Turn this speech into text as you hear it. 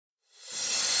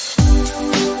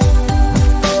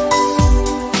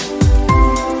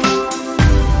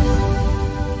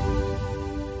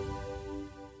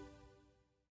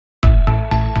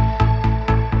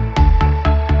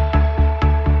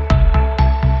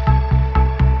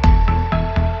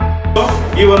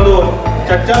ಈ ಒಂದು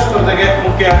ಚರ್ಚಾ ಸ್ಪರ್ಧೆಗೆ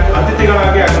ಮುಖ್ಯ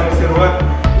ಅತಿಥಿಗಳಾಗಿ ಆಗಮಿಸಿರುವ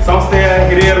ಸಂಸ್ಥೆಯ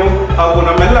ಹಿರಿಯರು ಹಾಗೂ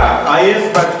ನಮ್ಮೆಲ್ಲ IAS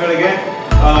ಬ್ಯಾಚ್ಗಳಿಗೆ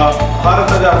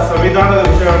ಭಾರತದ ಸಂವಿಧಾನದ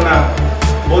ವಿಷಯವನ್ನು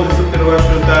ಬೋಧಿಸುತ್ತಿರುವ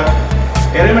ಶ್ರೀಯುತ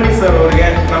ಎರೆಮಣಿ ಸರ್ ಅವರಿಗೆ,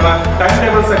 ನಮ್ಮ ಟೈಮ್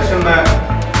ಟೇಬಲ್ ಸೆಕ್ಷನ್ನ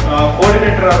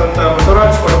ಕೋಆರ್ಡಿನೇಟರ್ ಆದಂಥ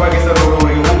ಬಸವರಾಜ್ ಕೊಡಬಾಗಿ ಸರ್ ಅವರು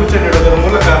ಅವರಿಗೆ ಮುಂಗುಚ್ಚೆ ನೀಡೋದರ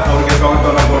ಮೂಲಕ ಅವರಿಗೆ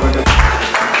ಸ್ವಾಗತವನ್ನು ಕೋರಬೇಕು.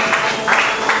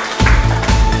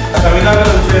 ಸಂವಿಧಾನದ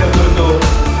ವಿಷಯದ ಕುರಿತು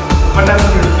ಉಪನ್ಯಾಸ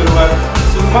ನೀಡುತ್ತಿರುವ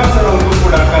ಸುಕುಮಾರ್ ಸರ್ ಅವರಿಗೂ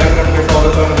ಕೂಡ ಕಾರ್ಯಕ್ರಮಕ್ಕೆ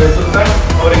ಸ್ವಾಗತವನ್ನು ಬಯಸುತ್ತಾ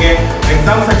ಅವರಿಗೆ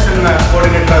ಎಕ್ಸಾಮ್ ಸೆಕ್ಷನ್ನ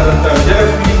ಕೋಆರ್ಡಿನೇಟರ್ ಆದಂಥ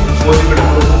ವಿಜಯಲಕ್ಷ್ಮಿ ಮೋದಿ ಮೇಡಮ್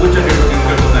ಅವರು ಮುಂಗುಚ್ಚೆ ನೀಡುವುದಕ್ಕೆ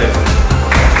ಕೇಳ್ಕೊತಾ ಇದ್ದಾರೆ.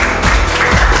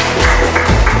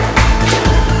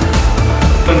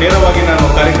 ನೇರವಾಗಿ ನಾನು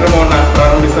ಕಾರ್ಯಕ್ರಮವನ್ನು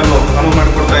ಪ್ರಾರಂಭಿಸಲು ಅನುವು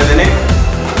ಮಾಡಿಕೊಡ್ತಾ ಇದ್ದೇನೆ.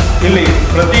 ಇಲ್ಲಿ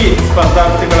ಪ್ರತಿ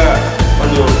ಸ್ಪರ್ಧಾರ್ಥಿಗಳ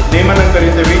ಒಂದು ನೇಮನ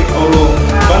ಕರೀತೀವಿ. ಅವರು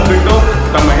ಬಂದ್ಬಿಟ್ಟು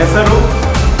ತಮ್ಮ ಹೆಸರು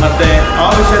ಮತ್ತೆ ಆ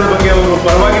ವಿಷಯದ ಬಗ್ಗೆ ಅವರು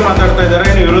ಪರವಾಗಿ ಮಾತಾಡ್ತಾ ಇದ್ದಾರೆ,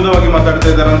 ನೀವು ವಿರೋಧವಾಗಿ ಮಾತಾಡ್ತಾ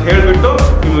ಇದ್ದಾರೆ ಅಂತ ಹೇಳಿಬಿಟ್ಟು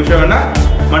ಈ ವಿಷಯವನ್ನ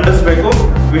ಮಂಡಿಸಬೇಕು.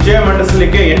 ವಿಷಯ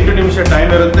ಮಂಡಿಸಲಿಕ್ಕೆ 8 ನಿಮಿಷ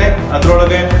ಟೈಮ್ ಇರುತ್ತೆ.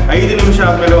 ಅದರೊಳಗೆ 5 ನಿಮಿಷ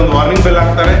ಆದಮೇಲೆ ಒಂದು ವಾರ್ನಿಂಗ್ ಬೆಲ್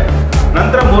ಹಾಕ್ತಾರೆ.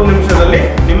 ನಂತರ 3 ನಿಮಿಷದಲ್ಲಿ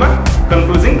ನಿಮ್ಮ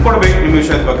ಕನ್ಕ್ಲೂಸಿಂಗ್ ಕೊಡಬೇಕು ನಿಮ್ಮ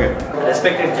ವಿಷಯದ ಬಗ್ಗೆ.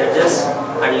 Respected judges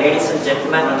and ladies and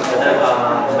gentlemen and other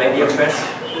my dear friends,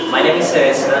 my name is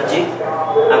Ranjit.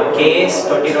 I'm KS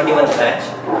 2021 batch.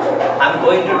 I'm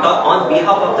going to talk on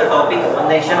behalf of the topic One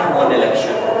Nation One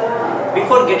Election.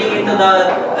 Before getting into the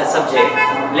subject,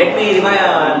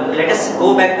 let us go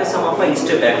back to some of my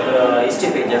history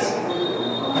pages.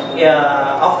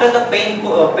 After the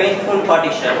painful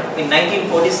partition in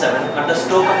 1947, at the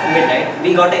stroke of midnight,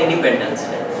 we got independence.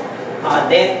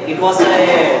 Then it was a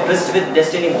twist with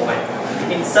destiny movement.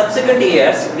 In subsequent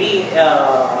years, we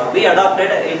adopted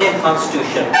Indian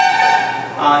Constitution.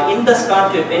 In this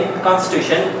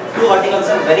Constitution, 2 articles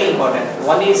are very important.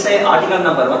 One is Article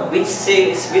number 1, which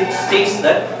states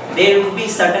that there will be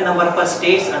certain number of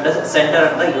states under center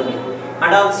of the union,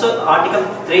 and also Article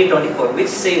 324,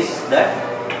 which says that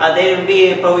there will be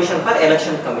a provision for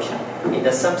election commission. In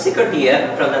the subsequent year,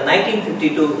 from the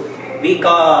 1952,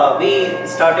 we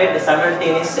started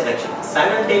simultaneous election.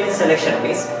 Simultaneous election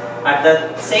means at the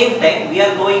same time we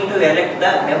are going to elect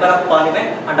the member of parliament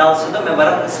and also the member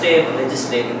of the state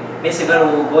legislature. Means if a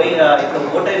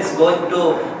voter is going to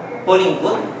polling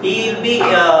booth, he will be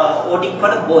voting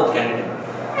for both candidates.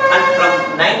 And from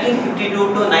 1952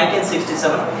 to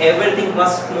 1967, everything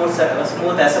was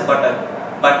smooth as a butter.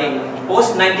 But in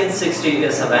post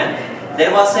 1967,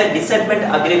 there was a disagreement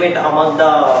agreement among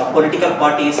the political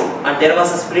parties, and there was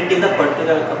a split in the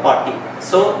political party.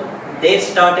 So they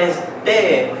started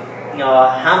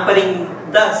hampering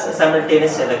the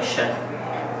simultaneous election.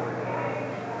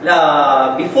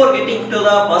 Before getting to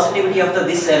the positivity of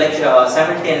this election,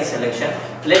 simultaneous election,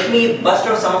 let me bust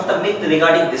out some of the myth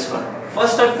regarding this one.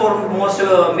 First and foremost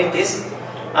myth is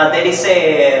there is a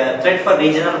threat for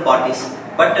regional parties.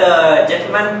 But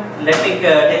gentlemen, let me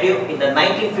tell you, in the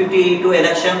 1952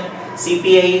 election,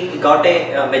 CPI got a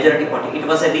majority party. It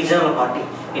was a regional party.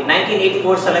 In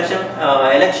 1984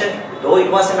 election, though it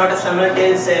was not a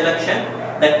simultaneous election,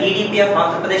 the TDP of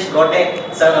Andhra Pradesh got a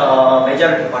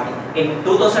majority party. In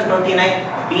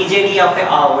 2029, BJD of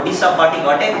Odisha party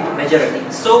got a majority.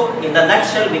 So, in the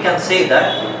nutshell, we can say that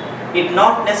it's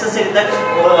not necessary that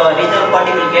regional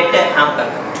party will get a hamper.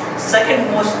 Second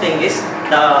most thing is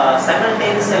the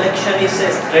simultaneous election is a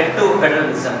threat to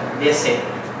federalism, they say,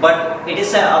 but it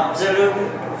is an absolute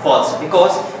false,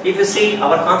 because if you see,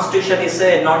 our constitution is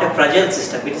not a fragile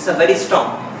system, it is a very strong.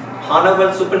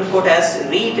 Honorable Supreme Court has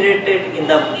reiterated in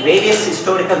the various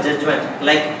historical judgments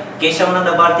like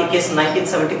Keshavananda Bharati case in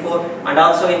 1974 and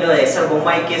also in the S.R.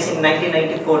 Bommai case in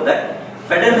 1994 that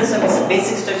federalism is a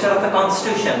basic structure of a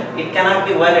constitution. It cannot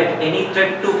be violated. Any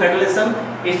threat to federalism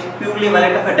is purely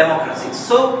violation of a democracy.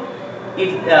 So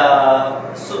it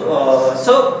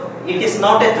is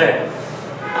not a threat.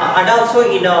 And also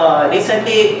in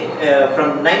recently from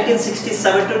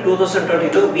 1967 to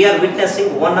 2022, we are witnessing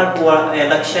 1 or 2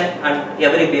 election on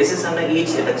every basis under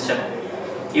each election.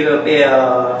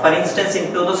 For instance, in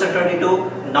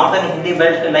 2022, northern Hindi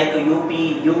belt like UP,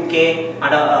 UK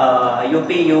and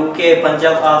UP, UK,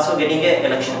 Punjab also getting a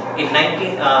election. In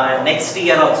next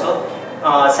year also,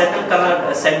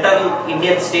 central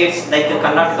Indian states like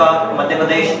Karnataka, Madhya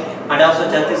Pradesh and also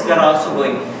Chhattisgarh are also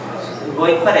going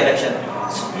for election.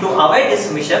 So, to avoid this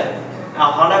mission,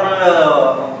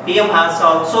 Honorable PM has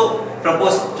also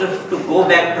proposed to go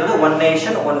back to the one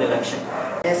nation, one election.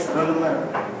 Yes, rule number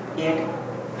 8.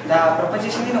 The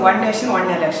proposition in one nation, one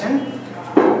election.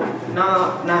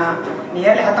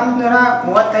 Nearly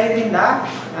 1935ರಿಂದ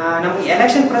ನಮ್ಗೆ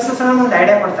election process ಅನ್ನೋ ಒಂದು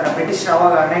idea ಕೊಡ್ತಾರೆ British.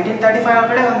 ಅವಾಗ 1935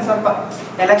 ಒಳಗಡೆ ಒಂದು ಸ್ವಲ್ಪ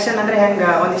election ಅಂದರೆ ಹೆಂಗೆ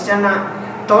ಒಂದಿಷ್ಟು ಜನ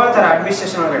ತೊಗೊಳ್ತಾರೆ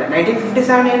ಅಡ್ಮಿನಿಸ್ಟ್ರೇಷನ್ ಒಳಗಡೆ.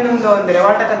 1957 ಏನು ಒಂದು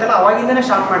ರೆವಾಲ್ಟ್ ಆಗತ್ತಲ್ಲ ಅವಾಗಿಂದನೇ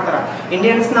ಸ್ಟಾರ್ಟ್ ಮಾಡ್ತಾರೆ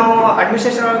ಇಂಡಿಯನ್ಸ್ ನಾವು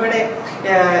ಅಡ್ಮಿನಿಸ್ಟ್ರೇಷನ್ ಒಳಗಡೆ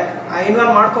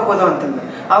ಇನ್ವಾಲ್ವ್ ಮಾಡ್ಕೋಬೋದು ಅಂತಂದು.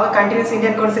 ಅವಾಗ ಕಂಟಿನ್ಯೂಸ್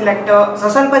ಇಂಡಿಯನ್ ಕೌನ್ಸಿಲ್ ಆಕ್ಟ್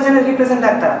ಸ್ವಲ್ಪ ಜನ ರೀಪ್ರೆಸೆಂಟ್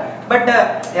ಆಗ್ತಾರೆ. ಬಟ್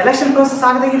ಎಲೆಕ್ಷನ್ ಪ್ರೊಸೆಸ್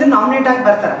ಆಗದಾಗಿದ್ದು ನಾಮಿನೇಟ್ ಆಗಿ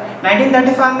ಬರ್ತಾರೆ.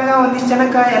 1935 ಒಂದಿಷ್ಟು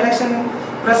ಜನಕ್ಕೆ ಎಲೆಕ್ಷನ್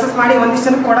ಪ್ರೊಸೆಸ್ ಮಾಡಿ ಒಂದಿಷ್ಟು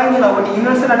ಜನಕ್ಕೆ ಕೊಡಂಗಿಲ್ಲ. ಒಟ್ಟು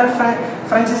ಯೂನಿವರ್ಸಲ್ ಅಡಲ್ಟ್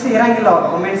ಫ್ರಾಂಚೈಸಿ ಇರಂಗಿಲ್ಲ. ಅವಾಗ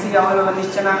ವುಮೆನ್ಸಿಗೆ ಅವರು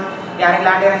ಒಂದಿಷ್ಟು ಜನ ಯಾರಿಗೆ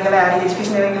ಲ್ಯಾಂಡ್ ಇರಂಗಿಲ್ಲ, ಯಾರಿಗೆ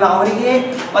ಎಜುಕೇಶನ್ ಇರಂಗಿಲ್ಲ, ಅವರಿಗೆ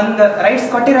ಒಂದು ರೈಟ್ಸ್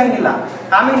ಕೊಟ್ಟಿರಂಗಿಲ್ಲ.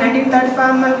 ಆಮೇಲೆ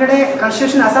 1935 ಮೇಲ್ಗಡೆ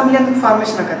ಕಾನ್ಸ್ಟಿಟ್ಯೂಷನ್ ಅಸೆಂಬ್ಲಿ ಅಂತ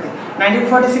ಫಾರ್ಮೇಷನ್ ಆಕತಿ.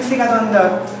 1946 ಅದೊಂದು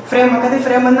ಫ್ರೇಮ್ ಆಕತಿ.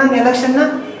 ಫ್ರೇಮ್ ಒಂದು ಎಲೆಕ್ಷನ್ನ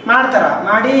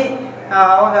ಮಾಡಿ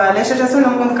ಅವಾಗ ಲೆಜಿಸ್ಲೇಚರ್ಸ್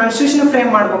ನಮ್ಗೊಂದು ಕಾನ್ಸ್ಟಿಟ್ಯೂಷನ್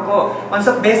ಫ್ರೇಮ್ ಮಾಡಬೇಕು, ಒಂದು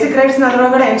ಸ್ವಲ್ಪ ಬೇಸಿಕ್ ರೈಟ್ಸ್ನ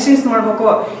ಅದರೊಳಗಡೆ ಎನ್ಶೂರೆನ್ಸ್ ಮಾಡಬೇಕು.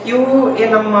 ಇವು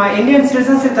ನಮ್ಮ ಇಂಡಿಯನ್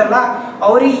ಸಿಟಿಸನ್ಸ್ ಇರ್ತಾರಲ್ಲ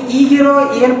ಅವ್ರಿಗೆ ಈಗಿರೋ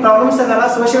ಏನು ಪ್ರಾಬ್ಲಮ್ಸ್ ಅದಲ್ಲ,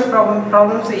 ಸೋಷಿಯಲ್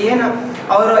ಪ್ರಾಬ್ಲಮ್ಸ್ ಏನು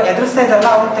ಅವರು ಎದುರಿಸ್ತಾ ಇದ್ದಾರಲ್ಲ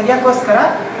ಅವ್ರು ತೆಗಿಯೋಕ್ಕೋಸ್ಕರ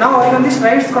ನಾವು ಅವ್ರಿಗೆ ಒಂದಿಷ್ಟು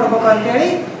ರೈಟ್ಸ್ ಕೊಡ್ಬೇಕು ಅಂತೇಳಿ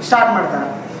ಸ್ಟಾರ್ಟ್ ಮಾಡ್ತಾರೆ.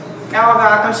 ಯಾವಾಗ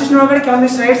ಕಾನ್ಸ್ಟಿಟ್ಯೂಷನ್ ಒಳಗಡೆ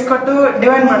ಕೆಲವೊಂದಿಷ್ಟು ರೈಟ್ಸ್ ಕೊಟ್ಟು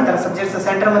ಡಿವೈಡ್ ಮಾಡ್ತಾರೆ ಸಬ್ಜೆಕ್ಟ್ಸ್,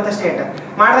 ಸೆಂಟರ್ ಮತ್ತು ಸ್ಟೇಟ್.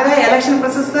 ಮಾಡಿದಾಗ ಎಲೆಕ್ಷನ್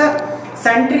ಪ್ರೊಸೆಸ್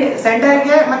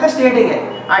ಸೆಂಟರ್ಗೆ ಮತ್ತು ಸ್ಟೇಟಿಗೆ.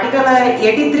 ಆರ್ಟಿಕಲ್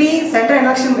 83 ಸೆಂಟ್ರಲ್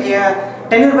ಎಲೆಕ್ಷನ್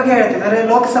ಟೆನ್ಯೂರ್ ಬಗ್ಗೆ ಹೇಳ್ತೀವಿ. ಅಂದರೆ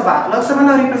ಲೋಕಸಭಾ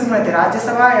ನಾವು ರಿಪ್ರೆಸೆಂಟ್ ಮಾಡ್ತೀವಿ.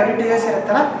 ರಾಜ್ಯಸಭಾ every 2 years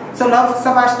ಇರುತ್ತಲ್ಲ. ಸೊ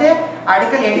ಲೋಕಸಭಾ ಅಷ್ಟೇ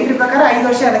ಆರ್ಟಿಕಲ್ 83 ಪ್ರಕಾರ 5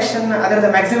 ವರ್ಷ ಎಲೆಕ್ಷನ್ ಅದರದ್ದು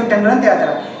ಮ್ಯಾಕ್ಸಿಮಮ್ ಟೆನ್ಯೂರ್ ಅಂತ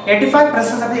ಹೇಳ್ತಾರೆ. 85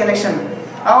 ಪ್ರೊಸೆಸ್ ಆಫ್ ದಿ ಎಲೆಕ್ಷನ್.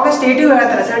 ಅವಾಗ ಸ್ಟೇಟಿಗೂ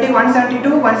ಹೇಳ್ತಾರೆ.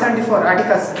 172, 174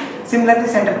 ಆರ್ಟಿಕಲ್ಸ್ ಸಿಮಿಲರ್ಲಿ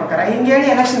ಸೆಂಟರ್ ಪ್ರಕಾರ ಹಿಂಗೆ ಹೇಳಿ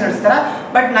ಎಲೆಕ್ಷನ್ ನಡೆಸ್ತಾರೆ.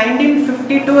 ಬಟ್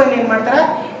 1952 ಅಲ್ಲಿ ಏನು ಮಾಡ್ತಾರೆ,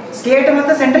 ಸ್ಟೇಟ್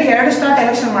ಮತ್ತು ಸೆಂಟ್ರಲ್ ಎರಡು ಸ್ಟಾರ್ಟ್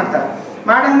ಎಲೆಕ್ಷನ್ ಮಾಡ್ತಾರೆ.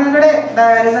 ಮಾಡಾದ್ಮೇಲೆ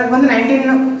ರಿಸಲ್ಟ್ ಬಂದು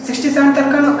 1967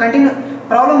 ತನಕ ಕಂಟಿನ್ಯೂ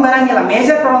ಪ್ರಾಬ್ಲಮ್ ಬರಂಗಿಲ್ಲ,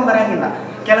 ಮೇಜರ್ ಪ್ರಾಬ್ಲಮ್ ಬರಂಗಿಲ್ಲ.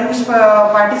 ಕೆಲವೊಂದಿಷ್ಟು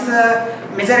ಪಾರ್ಟೀಸ್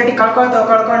ಮೆಜಾರಿಟಿ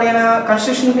ಕಳ್ಕೊಂಡು ಏನೋ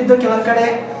ಕಾನ್ಸ್ಟಿಟ್ಯೂಷನ್ ಬಿದ್ದು ಕೆಲವೊಂದು ಕಡೆ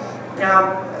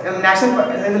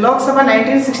ನ್ಯಾಷನಲ್ ಲೋಕಸಭಾ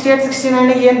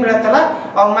 1968-69 ಏನು ಬೀಳತ್ತಲ್ಲ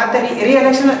ಅವಾಗ ಮತ್ತೆ ರೀ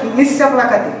ಎಲೆಕ್ಷನ್ ಮಿಸ್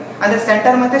ಆಕತಿ. ಅಂದ್ರೆ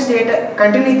ಸೆಂಟರ್ ಮತ್ತು ಸ್ಟೇಟ್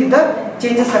ಕಂಟಿನ್ಯೂ ಇದ್ದಿದ್ದ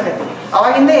ಚೇಂಜಸ್ ಆಕತಿ.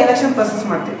 ಅವಾಗಿಂದ ಎಲೆಕ್ಷನ್ ಪ್ರೊಸೆಸ್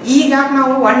ಮಾಡ್ತೀವಿ. ಈಗ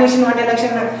ನಾವು ಒನ್ ನೇಷನ್ ಒನ್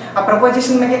ಎಲೆಕ್ಷನ್ ಆ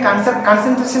ಪ್ರಪೋಸಿಷನ್ ಬಗ್ಗೆ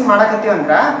ಕಾನ್ಸಂಟ್ರೇಷನ್ ಮಾಡಕತ್ತೀವಿ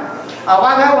ಅಂದ್ರೆ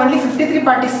ಅವಾಗ ಓನ್ಲಿ 53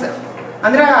 ಪಾರ್ಟೀಸ್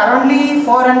ಅಂದ್ರೆ ಅರೌಂಡ್ಲಿ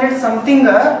 400 ಸಮಥಿಂಗ್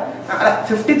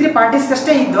 53 ಪಾರ್ಟೀಸ್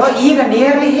ಅಷ್ಟೇ ಇದ್ದು. ಈಗ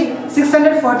nearly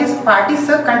 640 parties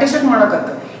contested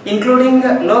ಮಾಡಕತ್ತು, including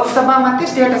Lok Sabha ಮತ್ತು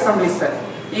ಸ್ಟೇಟ್ ಅಸೆಂಬ್ಲೀಸ್.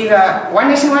 ಈಗ ಒನ್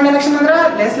ನೇಷನ್ ಒನ್ ಎಲೆಕ್ಷನ್ ಅಂದ್ರೆ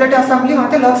ಲೆಜಿಸ್ಲೇಟಿವ್ ಅಸೆಂಬ್ಲಿ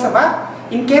ಮತ್ತು Lok Sabha.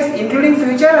 In case including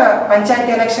future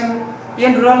panchayat election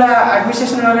ಏನು ರೂರಲ್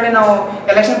ಅಡ್ಮಿನಿಸ್ಟ್ರೇಷನ್ ಒಳಗಡೆ ನಾವು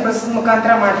ಎಲೆಕ್ಷನ್ ಪ್ರೊಸೆಸ್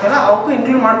ಮುಖಾಂತರ ಮಾಡ್ತೀವಲ್ಲ ಅವಕ್ಕೂ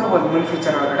ಇನ್ಕ್ಲೂಡ್ ಮಾಡ್ಕೋಬೋದು ಮುಂದೆ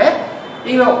ಫ್ಯೂಚರ್ ಒಳಗಡೆ.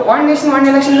 ಈಗ ಒನ್ ನೇಷನ್ ಒನ್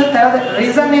ಎಲೆಕ್ಷನ್ ತರದ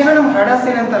ರೀಸನ್ ಏನೋ ನಮ್ಗೆ ಹರ್ಡಲ್ಸ್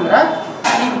ಏನಂತಂದ್ರೆ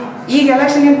ಈಗ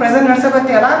ಎಲೆಕ್ಷನ್ ಏನು ಪ್ರೆಸೆಂಟ್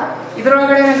ನಡ್ಸಕತ್ತೀಯಲ್ಲ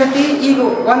ಇದ್ರೊಳಗಡೆ ಏನಾಗತ್ತಿ, ಈಗ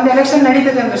ಒಂದು ಎಲೆಕ್ಷನ್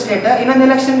ನಡೀತದೆ ಅಂದ್ರೆ ಸ್ಟೇಟ್, ಇನ್ನೊಂದು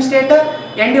ಎಲೆಕ್ಷನ್ ಸ್ಟೇಟ್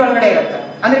ND ಒಳಗಡೆ ಇರುತ್ತೆ.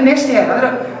 ಅಂದ್ರೆ ನೆಕ್ಸ್ಟ್ ಇಯರ್ ಅಂದ್ರೆ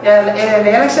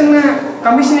ಎಲೆಕ್ಷನ್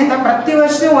ಕಮಿಷನ್ ಐತ ಪ್ರತಿ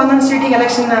ವರ್ಷ ಒಂದೊಂದು ಸ್ಟೇಟಿಗೆ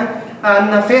ಎಲೆಕ್ಷನ್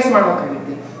ಫೇಸ್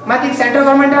ಮಾಡ್ಬೇಕಾಗೈತಿ. ಮತ್ತೆ ಈಗ ಸೆಂಟ್ರಲ್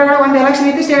ಗೌರ್ಮೆಂಟ್ ಒಳಗಡೆ ಒಂದು ಎಲೆಕ್ಷನ್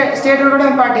ಐತಿ, ಸ್ಟೇಟ್ ಒಳಗಡೆ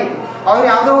ಒಂದು ಪಾರ್ಟಿ ಐತಿ. ಅವ್ರು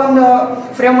ಯಾವುದೋ ಒಂದು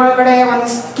ಫ್ರೇಮ್ ಒಳಗಡೆ ಒಂದು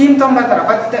ಸ್ಕೀಮ್ ತೊಗೊಂಬರ್ತಾರೆ.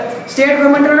 ಬಟ್ ಸ್ಟೇಟ್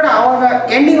ಗೌರ್ಮೆಂಟ್ ಒಳಗಡೆ ಅವಾಗ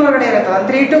ಎಂಡಿಂಗ್ ಒಳಗಡೆ ಇರುತ್ತೆ, ಒಂದು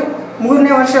 3 to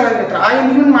 3ನೇ ವರ್ಷ ಒಳಗೆ ಇರ್ತಾರೆ. ಆ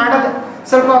ಇಂಪ್ಲಿಮೆಂಟ್ ಮಾಡೋದು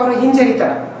ಸ್ವಲ್ಪ ಅವರು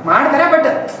ಹಿಂಜರಿತಾರೆ, ಮಾಡ್ತಾರೆ. ಬಟ್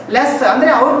ಲೆಸ್ ಅಂದರೆ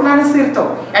ಅವ್ರ ಪ್ಲಾನ್ಸ್ ಇರ್ತವೆ.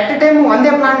 ಎಟ್ ಎ ಟೈಮ್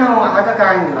ಒಂದೇ ಪ್ಲಾನ್ ನಾವು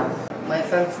ಹಾಕೋಕ್ಕಾಗಂಗಿಲ್ಲ.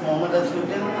 Myself, Mohammad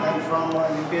Asluddin. I'm from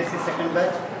UPSC second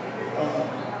batch.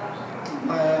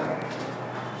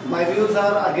 My views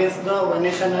are against the one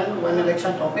nation and one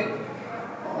election topic.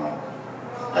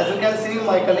 As you can see,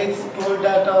 my colleagues told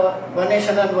that one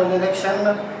nation and one election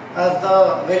has the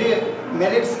very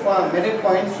merit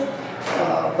points,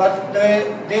 but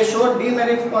they showed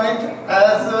demerit point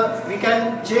as we can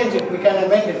change it, we can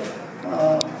amend it.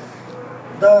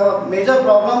 The major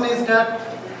problem is that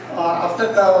after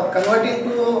converting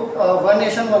to one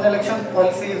nation one election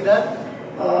policy is that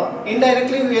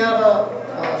indirectly we are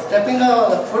stepping a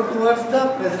foot towards the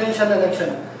presidential election,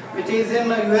 which is in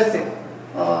USA.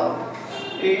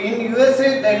 In USA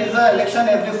there is an election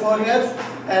every 4 years,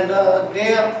 and they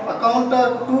account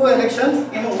 2 elections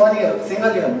in 1 year,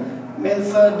 single year.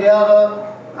 Means they are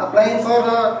applying for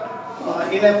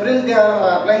in April they are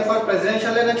applying for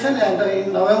presidential election, and in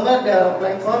November they are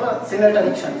applying for Senate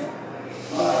elections.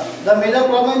 The major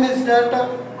problem is that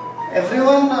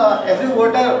everyone, every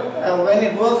voter, when he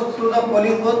goes to the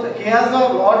polling booth, he has a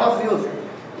lot of views.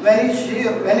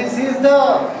 When he sees the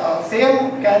same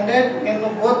candidate in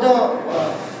both the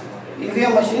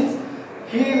EVM machines,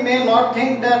 he may not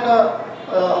think that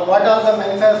what are the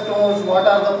manifestos, what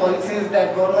are the policies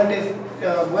that government is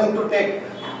going to take.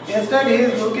 Instead, he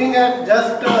is looking at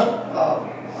just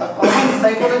a common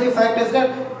psychology fact is that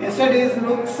instead he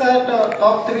looks at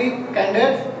top 3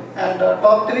 candidates, and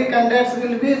top 3 candidates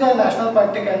will be the national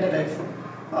party candidates.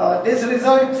 This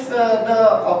results the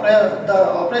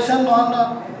operation on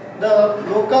the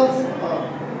local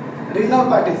regional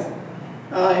parties.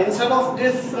 Instead of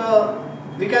this,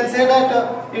 we can say that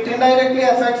it indirectly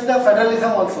affects the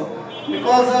federalism also,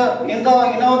 because in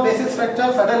our basic structure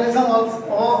federalism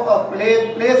also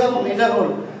plays a major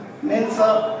role. Means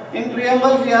in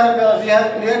preamble we have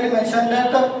clearly mentioned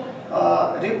that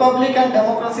republic and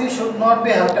democracy should not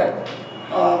be hurted.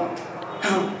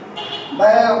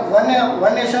 By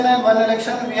one nation and one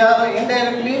election, we are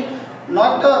indirectly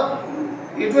not.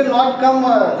 It will not come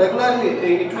regularly.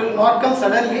 It will not come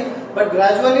suddenly, but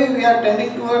gradually we are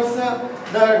tending towards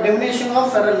the diminishing of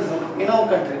federalism in our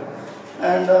country,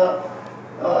 and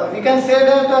we can say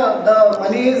that the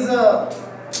money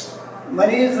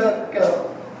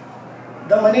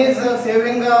is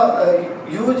saving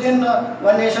huge in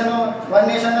one nation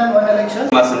and one election.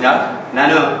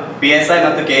 ನಾನು PSI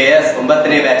ಮತ್ತು KAS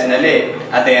 9ನೇ ಬ್ಯಾಚ್ನಲ್ಲಿ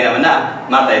ಅಧ್ಯಯನವನ್ನ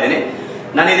ಮಾಡ್ತಾ ಇದ್ದೀನಿ.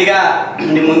 ನಾನಿದೀಗ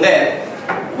ನಿಮ್ಮ ಮುಂದೆ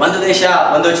ಒಂದು ದೇಶ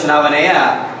ಒಂದು ಚುನಾವಣೆಯ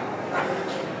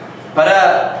ಪರ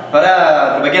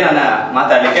ಬಗ್ಗೆ ನಾನು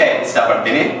ಮಾತಾಡಲಿಕ್ಕೆ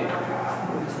ಇಷ್ಟಪಡ್ತೀನಿ.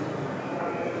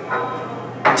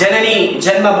 ಜನನಿ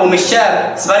ಜನ್ಮಭೂಮಿಶ್ಚ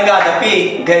ಸ್ವರ್ಗಾದಪಿ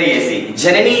ಗರಿಯಸಿ,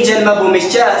 ಜನನಿ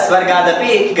ಜನ್ಮಭೂಮಿಶ್ಚ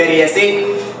ಸ್ವರ್ಗಾದಪಿ ಗರಿಯಸಿ.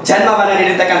 ಜನ್ಮವನ್ನು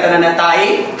ನೀಡಿರ್ತಕ್ಕಂಥ ನನ್ನ ತಾಯಿ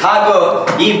ಹಾಗೂ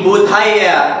ಈ ಭೂತಾಯಿಯ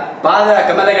ಪಾದ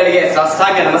ಕಮಲಗಳಿಗೆ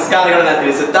ಸಾಷ್ಟಾಂಗ ನಮಸ್ಕಾರಗಳನ್ನ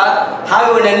ತಿಳಿಸುತ್ತಾ,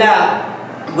 ಹಾಗೂ ನನ್ನ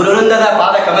ಗುರುವೃಂದದ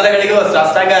ಪಾದ ಕಮಲಗಳಿಗೂ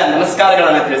ಸಾಷ್ಟಾಂಗ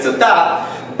ನಮಸ್ಕಾರಗಳನ್ನ ತಿಳಿಸುತ್ತಾ,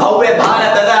 ಭವ್ಯ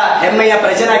ಭಾರತದ ಹೆಮ್ಮೆಯ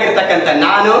ಪ್ರಜೆನಾಗಿರ್ತಕ್ಕಂಥ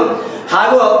ನಾನು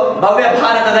ಹಾಗೂ ಭವ್ಯ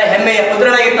ಭಾರತದ ಹೆಮ್ಮೆಯ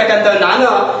ಪುತ್ರನಾಗಿರ್ತಕ್ಕಂಥ ನಾನು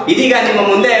ಇದೀಗ ನಿಮ್ಮ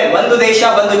ಮುಂದೆ ಒಂದು ದೇಶ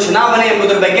ಒಂದು ಚುನಾವಣೆ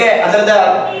ಎಂಬುದರ ಬಗ್ಗೆ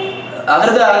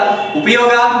ಅದರದ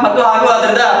ಉಪಯೋಗ ಮತ್ತು ಹಾಗೂ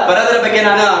ಅದರದ ಬರೋದರ ಬಗ್ಗೆ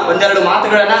ನಾನು ಒಂದೆರಡು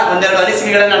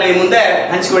ಅನಿಸಿಕೆಗಳನ್ನ ನಿಮ್ಮ ಮುಂದೆ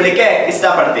ಹಂಚಿಕೊಳ್ಳಿಕ್ಕೆ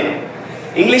ಇಷ್ಟಪಡ್ತೀನಿ.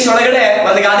 ಇಂಗ್ಲಿಷ್ ಒಳಗಡೆ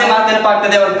ಒಂದು ಗಾದೆ ಮಾತು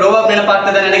ನೆನಪಾಗ್ತದೆ, ಒಂದು ಪ್ರೋವರ್ಬ್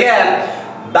ನೆನಪಾಗ್ತದೆ ನನಗೆ.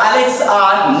 Ballots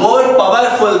R more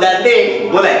powerful Dhan the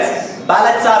bullets.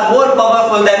 Ballots R more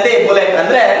powerful Dhan the bullet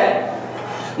ಅಂದ್ರೆ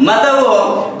ಮತವು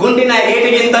ಗುಂಡಿನ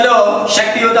ಏಟಿಗಿಂತಲೂ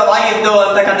ಶಕ್ತಿಯುತವಾಗಿದ್ದು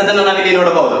ಅಂತಕ್ಕಂಥದ್ದನ್ನು ನಾವಿಲ್ಲಿ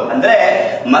ನೋಡಬಹುದು. ಅಂದ್ರೆ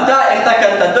ಮತ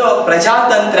ಎಂತಕ್ಕಂಥದ್ದು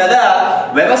ಪ್ರಜಾತಂತ್ರದ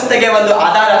ವ್ಯವಸ್ಥೆಗೆ ಒಂದು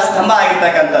ಆಧಾರ ಸ್ತಂಭ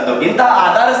ಆಗಿರ್ತಕ್ಕಂಥದ್ದು. ಇಂತಹ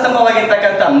ಆಧಾರ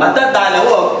ಸ್ತಂಭವಾಗಿರ್ತಕ್ಕಂಥ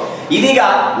ಮತದಾನವು ಇದೀಗ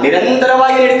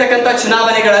ನಿರಂತರವಾಗಿ ನಡೀತಕ್ಕಂಥ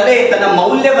ಚುನಾವಣೆಗಳಲ್ಲಿ ತನ್ನ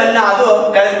ಮೌಲ್ಯವನ್ನ ಅದು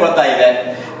ಕಳೆದುಕೊಳ್ತಾ ಇದೆ.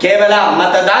 ಕೇವಲ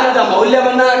ಮತದಾನದ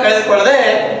ಮೌಲ್ಯವನ್ನ ಕಳೆದುಕೊಳ್ಳದೆ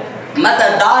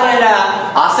ಮತದಾರನ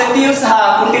ಆಸಕ್ತಿಯೂ ಸಹ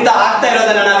ಕುಂಠಿತ ಆಗ್ತಾ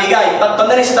ಇರೋದನ್ನ ನಾವೀಗ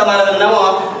 21ನೇ ಶತಮಾನದಲ್ಲಿ ನಾವು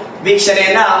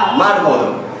ವೀಕ್ಷಣೆಯನ್ನ ಮಾಡಬಹುದು.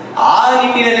 ಆ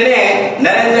ನಿಟ್ಟಿನಲ್ಲಿ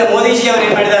ನರೇಂದ್ರ ಮೋದಿಜಿ ಅವರು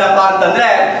ಏನ್ ಮಾಡಿದಾರಪ್ಪ ಅಂತಂದ್ರೆ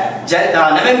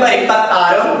ನವೆಂಬರ್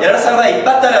 26,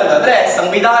 2020 ಅಂದ್ರೆ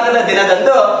ಸಂವಿಧಾನದ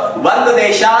ದಿನದಂದು ಒಂದು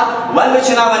ದೇಶ ಒಂದು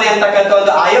ಚುನಾವಣೆ ಅಂತಕ್ಕಂಥ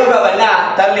ಒಂದು ಆಯೋಗವನ್ನ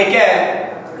ತರಲಿಕ್ಕೆ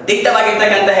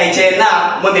ದಿಟ್ಟವಾಗಿರ್ತಕ್ಕಂಥ ಹೆಜ್ಜೆಯನ್ನ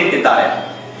ಮುಂದಿಟ್ಟಿದ್ದಾರೆ.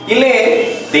 ಇಲ್ಲಿ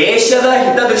ದೇಶದ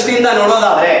ಹಿತದೃಷ್ಟಿಯಿಂದ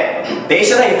ನೋಡೋದಾದ್ರೆ,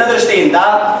 ದೇಶದ ಹಿತದೃಷ್ಟಿಯಿಂದ,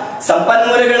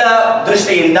 ಸಂಪನ್ಮೂಲಗಳ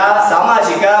ದೃಷ್ಟಿಯಿಂದ,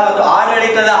 ಸಾಮಾಜಿಕ ಮತ್ತು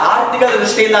ಆಡಳಿತದ ಆರ್ಥಿಕ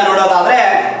ದೃಷ್ಟಿಯಿಂದ ನೋಡೋದಾದ್ರೆ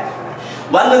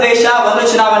ಒಂದು ದೇಶ ಒಂದು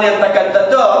ಚುನಾವಣೆ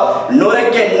ಅಂತಕ್ಕಂಥದ್ದು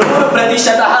 100ಕ್ಕೆ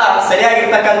 100%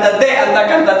 ಸರಿಯಾಗಿರ್ತಕ್ಕಂಥದ್ದೇ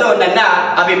ಅಂತಕ್ಕಂಥದ್ದು ನನ್ನ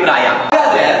ಅಭಿಪ್ರಾಯ.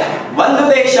 ಹಾಗಾದ್ರೆ ಒಂದು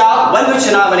ದೇಶ ಒಂದು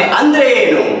ಚುನಾವಣೆ ಅಂದ್ರೆ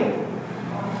ಏನು?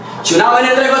 ಚುನಾವಣೆ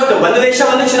ಅಂದ್ರೆ ಗೊತ್ತು, ಒಂದು ದೇಶ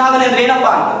ಒಂದು ಚುನಾವಣೆ ಅಂದ್ರೆ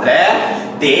ಏನಪ್ಪಾ ಅಂತಂದ್ರೆ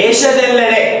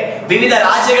ದೇಶದೆಲ್ಲೆಡೆ ವಿವಿಧ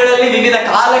ರಾಜ್ಯಗಳಲ್ಲಿ ವಿವಿಧ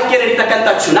ಕಾಲಕ್ಕೆ ನಡೀತಕ್ಕಂಥ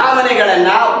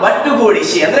ಚುನಾವಣೆಗಳನ್ನ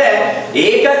ಒಟ್ಟುಗೂಡಿಸಿ, ಅಂದ್ರೆ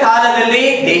ಏಕಕಾಲದಲ್ಲಿ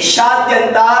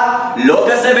ದೇಶಾದ್ಯಂತ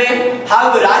ಲೋಕಸಭೆ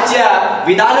ಹಾಗೂ ರಾಜ್ಯ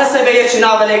ವಿಧಾನಸಭೆಯ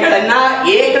ಚುನಾವಣೆಗಳನ್ನ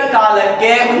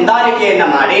ಏಕಕಾಲಕ್ಕೆ ಹೊಂದಾಣಿಕೆಯನ್ನ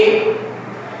ಮಾಡಿ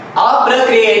ಆ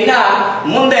ಪ್ರಕ್ರಿಯೆಯನ್ನ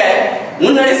ಮುಂದೆ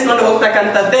ಮುನ್ನಡೆಸಿಕೊಂಡು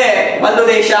ಹೋಗ್ತಕ್ಕಂಥದ್ದೇ ಒಂದು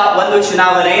ದೇಶ ಒಂದು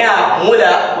ಚುನಾವಣೆಯ ಮೂಲ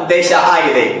ಉದ್ದೇಶ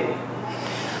ಆಗಿದೆ.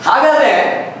 ಹಾಗಾದ್ರೆ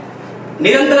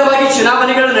ನಿರಂತರವಾಗಿ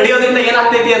ಚುನಾವಣೆಗಳು ನಡೆಯೋದ್ರಿಂದ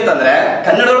ಏನಾಗ್ತೈತಿ ಅಂತಂದ್ರೆ,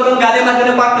 ಕನ್ನಡದೊಳಗೊಂದು ಗಾದೆ ಮಾತು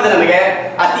ನೆನಪಾಗ್ತದೆ ನಮಗೆ,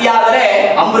 ಅತಿಯಾದರೆ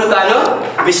ಅಮೃತಾನು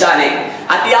ವಿಷಾನೆ.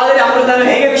 ಅತಿಯಾದರೆ ಅಮೃತಾನು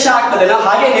ಹೇಗೆ ವಿಷ ಆಗ್ತದೇನೋ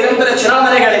ಹಾಗೆ ನಿರಂತರ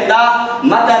ಚುನಾವಣೆಗಳಿಂದ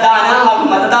ಮತದಾನ ಹಾಗೂ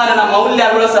ಮತದಾನದ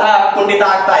ಮೌಲ್ಯಗಳು ಸಹ ಕುಂಠಿತ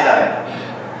ಆಗ್ತಾ ಇದ್ದಾರೆ.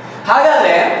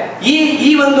 ಹಾಗಾದ್ರೆ ಈ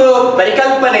ಒಂದು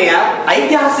ಪರಿಕಲ್ಪನೆಯ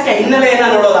ಐತಿಹಾಸಿಕ ಹಿನ್ನೆಲೆಯನ್ನ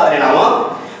ನೋಡೋದಾದ್ರೆ ನಾವು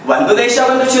ಒಂದು ದೇಶ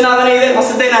ಒಂದು ಚುನಾವಣೆ ಇದೆ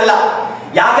ಹೊಸದೇನಲ್ಲ.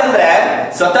 ಯಾಕಂದ್ರೆ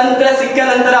ಸ್ವತಂತ್ರ ಸಿಕ್ಕ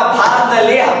ನಂತರ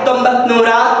ಭಾರತದಲ್ಲಿ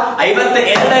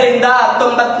 1952ರಿಂದ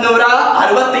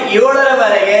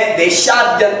 1967ರವರೆಗೆ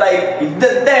ದೇಶಾದ್ಯಂತ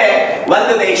ಇದ್ದದ್ದೇ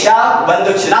ಒಂದು ದೇಶ ಒಂದು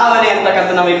ಚುನಾವಣೆ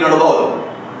ಅಂತಕ್ಕಂಥ ನಾವು ಇಲ್ಲಿ ನೋಡಬಹುದು.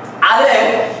 ಆದ್ರೆ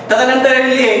ತದನಂತರ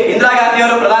ಇಲ್ಲಿ ಇಂದಿರಾ ಗಾಂಧಿ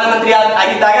ಅವರು ಪ್ರಧಾನಮಂತ್ರಿ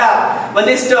ಆಗಿದ್ದಾಗ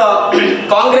ಒಂದಿಷ್ಟು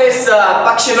ಕಾಂಗ್ರೆಸ್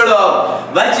ಪಕ್ಷಗಳು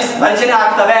ವರ್ಜನೆ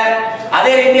ಆಗ್ತವೆ.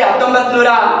 ಅದೇ ರೀತಿ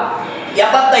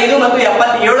 1975 ಮತ್ತು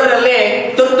 77ರಲ್ಲಿ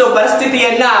ತುರ್ತು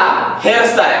ಪರಿಸ್ಥಿತಿಯನ್ನ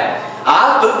ಹೇರಿಸ್ತಾರೆ. ಆ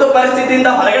ತುರ್ತು ಪರಿಸ್ಥಿತಿಯಿಂದ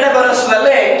ಹೊರಗಡೆ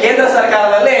ಬರೋಷ್ಟರಲ್ಲಿ ಕೇಂದ್ರ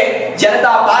ಸರ್ಕಾರದಲ್ಲಿ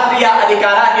ಜನತಾ ಪಾರ್ಟಿಯ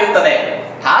ಅಧಿಕಾರ ಇರ್ತದೆ.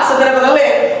 ಆ ಸಂದರ್ಭದಲ್ಲಿ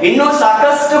ಇನ್ನೂ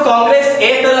ಸಾಕಷ್ಟು ಕಾಂಗ್ರೆಸ್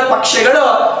ಏತರ ಪಕ್ಷಗಳು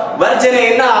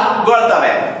ವರ್ಜನೆಯನ್ನ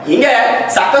ಗೊಳ್ತವೆ. ಹೀಗೆ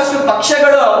ಸಾಕಷ್ಟು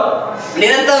ಪಕ್ಷಗಳು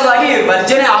ನಿರಂತರವಾಗಿ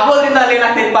ವರ್ಜನೆ ಆಗೋದ್ರಿಂದ ಅಲ್ಲಿ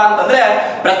ಏನಾಗ್ತಿಪ್ಪ ಅಂತಂದ್ರೆ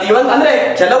ಪ್ರತಿಯೊಂದು ಅಂದ್ರೆ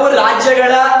ಕೆಲವು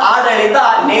ರಾಜ್ಯಗಳ ಆಡಳಿತ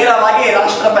ನೇರವಾಗಿ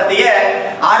ರಾಷ್ಟ್ರಪತಿಯ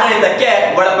ಆಡಳಿತಕ್ಕೆ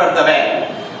ಒಳಪಡ್ತವೆ.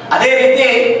 ಅದೇ ರೀತಿ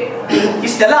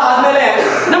ಇಷ್ಟೆಲ್ಲ ಆದ್ಮೇಲೆ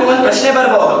ನಮಗೊಂದು ಪ್ರಶ್ನೆ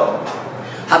ಬರಬಹುದು,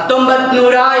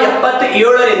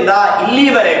 1977ರಿಂದ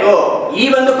ಇಲ್ಲಿವರೆಗೂ ಈ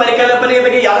ಒಂದು ಪರಿಕಲ್ಪನೆಯ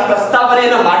ಬಗ್ಗೆ ಯಾವ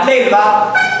ಪ್ರಸ್ತಾವನೆಯನ್ನು ಮಾಡಲೇ ಇಲ್ವಾ?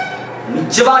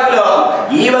 ನಿಜವಾಗ್ಲೂ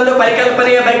ಈ ಒಂದು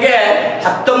ಪರಿಕಲ್ಪನೆಯ ಬಗ್ಗೆ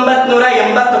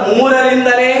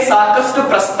 1983ರಿಂದಲೇ ಸಾಕಷ್ಟು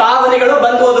ಪ್ರಸ್ತಾವನೆಗಳು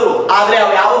ಬಂದು ಹೋದವು, ಆದ್ರೆ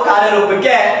ಅವು ಯಾವ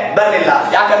ಕಾರ್ಯರೂಪಕ್ಕೆ ಬರಲಿಲ್ಲ.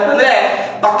 ಯಾಕಂತಂದ್ರೆ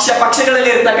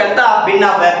ಪಕ್ಷಗಳಲ್ಲಿ ಇರ್ತಕ್ಕಂಥ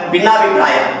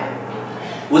ಭಿನ್ನಾಭಿಪ್ರಾಯ.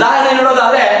 ಉದಾಹರಣೆ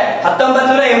ನೋಡೋದಾದ್ರೆ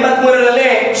 1983ರಲ್ಲಿ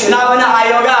ಚುನಾವಣಾ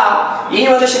ಆಯೋಗ ಈ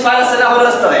ಒಂದು ಶಿಫಾರಸನ್ನ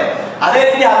ಹೊರಡಿಸ್ತದೆ. ಅದೇ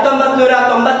ರೀತಿ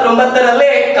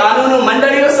 1999ರಲ್ಲಿ ಕಾನೂನು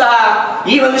ಮಂಡಳಿಯೂ ಸಹ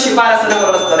ಈ ಒಂದು ಶಿಫಾರಸನ್ನ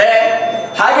ಹೊರಡಿಸ್ತದೆ.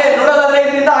 ಹಾಗೆ ನೋಡೋದಾದ್ರೆ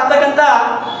ಇದರಿಂದ ಆಗ್ತಕ್ಕಂಥ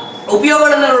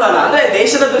ಉಪಯೋಗಗಳನ್ನ ನೋಡೋಣ. ಅಂದ್ರೆ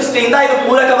ದೇಶದ ದೃಷ್ಟಿಯಿಂದ ಇದು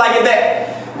ಪೂರಕವಾಗಿದೆ.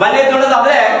 ಒಂದೇ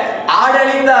ನೋಡೋದಾದ್ರೆ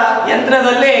ಆಡಳಿತ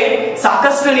ಯಂತ್ರದಲ್ಲಿ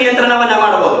ಸಾಕಷ್ಟು ನಿಯಂತ್ರಣವನ್ನ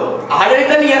ಮಾಡಬಹುದು.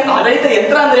 ಆಡಳಿತ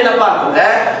ಯಂತ್ರ ಅಂದ್ರೆ ಏನಪ್ಪಾ ಅಂತಂದ್ರೆ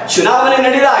ಚುನಾವಣೆ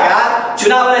ನಡೆದಾಗ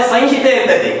ಚುನಾವಣೆ ಸಂಹಿತೆ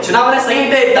ಇರ್ತೈತಿ. ಚುನಾವಣೆ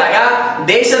ಸಂಹಿತೆ ಇದ್ದಾಗ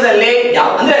ದೇಶದಲ್ಲಿ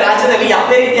ಅಂದ್ರೆ ರಾಜ್ಯದಲ್ಲಿ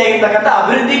ಯಾವುದೇ ರೀತಿಯಾಗಿರ್ತಕ್ಕಂಥ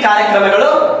ಅಭಿವೃದ್ಧಿ ಕಾರ್ಯಕ್ರಮಗಳು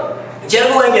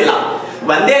ಜರುಗುವಂಗಿಲ್ಲ.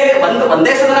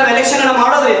 ಒಂದೇ ಸದನ ಎಲೆಕ್ಷನ್ ಅನ್ನು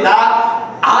ಮಾಡೋದ್ರಿಂದ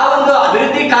ಆ ಒಂದು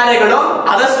ಅಭಿವೃದ್ಧಿ ಕಾರ್ಯಗಳು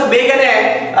ಆದಷ್ಟು ಬೇಗನೆ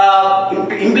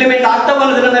ಇಂಪ್ಲಿಮೆಂಟ್ ಆಗ್ತಾವ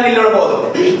ಅನ್ನೋದನ್ನ ನಾವಿಲ್ಲಿ ನೋಡಬಹುದು.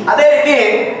 ಅದೇ ರೀತಿ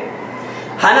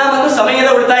ಹಣ ಮತ್ತು ಸಮಯದ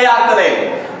ಉಳಿತಾಯ ಆಗ್ತದೆ.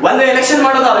 ಒಂದು ಎಲೆಕ್ಷನ್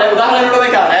ಮಾಡೋದಾದ್ರೆ ಉದಾಹರಣೆ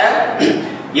ನೋಡಬೇಕಾದ್ರೆ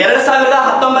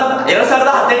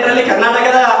 2018ರಲ್ಲಿ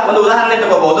ಕರ್ನಾಟಕದ ಒಂದು ಉದಾಹರಣೆ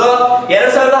ತಗೋಬಹುದು.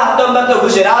 2019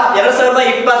 ಗುಜರಾತ್,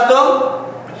 2020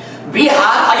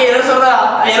 ಬಿಹಾರ್, ಹಾಗೆ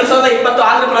 2020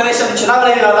 ಆಂಧ್ರ ಪ್ರದೇಶದ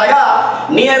ಚುನಾವಣೆ ನಡೆದಾಗ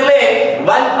ನಿಯರ್ಲಿ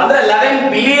 $11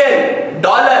 ಬಿಲಿಯನ್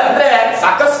ಅಂದ್ರೆ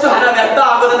ಸಾಕಷ್ಟು ಹಣ ವ್ಯರ್ಥ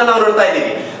ಆಗೋದನ್ನ ನಾವು ನೋಡ್ತಾ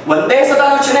ಇದ್ದೀವಿ. ಒಂದೇ ಸಲ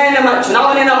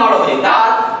ಚುನಾವಣೆಯನ್ನ ಮಾಡೋದ್ರಿಂದ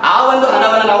ಆ ಒಂದು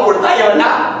ಹಣವನ್ನ ನಾವು ಉಳಿತಾಯವನ್ನ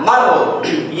ಮಾಡಬಹುದು.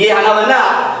 ಈ ಹಣವನ್ನ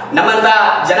ನಮ್ಮಂತ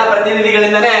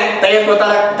ಜನಪ್ರತಿನಿಧಿಗಳಿಂದನೇ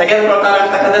ತೆಗೆದುಕೊಳ್ತಾರೆ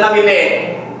ಅಂತಕ್ಕಂಥ ನಾವಿಲ್ಲಿ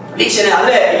ವೀಕ್ಷಣೆ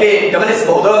ಅಂದ್ರೆ ಇಲ್ಲಿ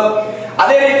ಗಮನಿಸಬಹುದು.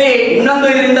 ಅದೇ ರೀತಿ ಇನ್ನೊಂದು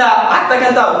ಇದರಿಂದ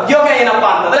ಆಗ್ತಕ್ಕಂಥ ಉದ್ಯೋಗ ಏನಪ್ಪಾ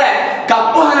ಅಂತಂದ್ರೆ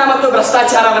ಕಪ್ಪು ಹಣ ಮತ್ತು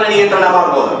ಭ್ರಷ್ಟಾಚಾರವನ್ನ ನಿಯಂತ್ರಣ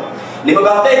ಮಾಡಬಹುದು. ನಿಮಗೆ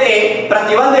ಗೊತ್ತೈತಿ,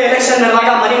 ಪ್ರತಿಯೊಂದು ಎಲೆಕ್ಷನ್ ನಡೆದಾಗ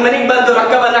ಮನೆಗೆ ಬಂದು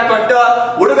ರೊಕ್ಕವನ್ನ ಕೊಟ್ಟು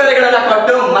ಉಡುಗೊರೆಗಳನ್ನ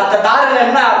ಕೊಟ್ಟು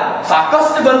ಮತದಾರರನ್ನ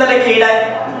ಸಾಕಷ್ಟು ಗೊಂದಲಕ್ಕೆ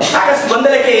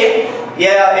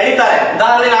ಎಳಿತಾರೆ.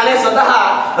 ಉದಾಹರಣೆ ನಾನೇ ಸ್ವತಃ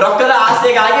ರೊಕ್ಕದ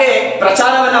ಆಸೆಗಾಗಿ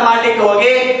ಪ್ರಚಾರವನ್ನ ಮಾಡ್ಲಿಕ್ಕೆ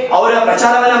ಹೋಗಿ ಅವರ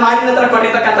ಪ್ರಚಾರವನ್ನ ಮಾಡಿದ ನಂತರ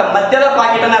ಕೊಟ್ಟಿರ್ತಕ್ಕಂಥ ಮದ್ಯದ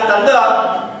ಪಾಕೆಟ್ ಅನ್ನ ತಂದು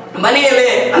ಮನೆಯಲ್ಲಿ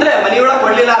ಅಂದ್ರೆ ಮನೆಯೊಳಗೆ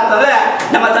ಕೊಡ್ಲಿಲ್ಲ ಅಂತಂದ್ರೆ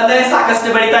ನಮ್ಮ ತಂದೆ ಸಾಕಷ್ಟು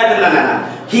ಬೆಳಿತಾ ಇದ್ದಿಲ್ಲ ನಾನು.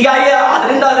 ಹೀಗಾಗಿ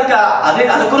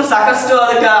ಅದಕ್ಕೂ ಸಾಕಷ್ಟು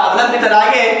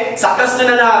ಅವಲಂಬಿತರಾಗಿ ಸಾಕಷ್ಟು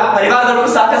ನನ್ನ ಪರಿವಾರದವರೆಗೂ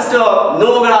ಸಾಕಷ್ಟು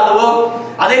ನೋವುಗಳಾದವು.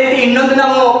 ಅದೇ ರೀತಿ ಇನ್ನೊಂದು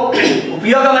ನಾವು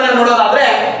ಉಪಯೋಗವನ್ನ ನೋಡೋದಾದ್ರೆ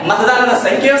ಮತದಾನದ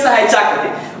ಸಂಖ್ಯೆಯೂ ಸಹ ಹೆಚ್ಚಾಗ್ತದೆ.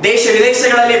 ದೇಶ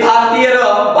ವಿದೇಶಗಳಲ್ಲಿ ಭಾರತೀಯರು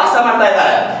ವಾಸ ಮಾಡ್ತಾ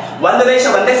ಇದ್ದಾರೆ. ಒಂದು ದೇಶ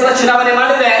ಒಂದೇ ಸಲ ಚುನಾವಣೆ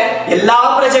ಮಾಡಿದ್ರೆ ಎಲ್ಲಾ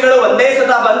ಪ್ರಜೆಗಳು ಒಂದೇ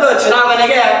ಸಲ ಬಂದು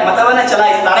ಚುನಾವಣೆಗೆ ಮತವನ್ನ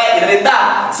ಚಲಾಯಿಸ್ತಾರೆ. ಇದರಿಂದ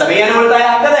ಸಮಯನೂ ಉಳಿತಾಯ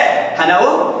ಆಗ್ತದೆ, ಹಣವು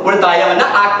ಉಳಿತಾಯವನ್ನ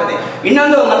ಆಗ್ತದೆ.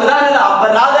 ಇನ್ನೊಂದು ಮತದಾನದ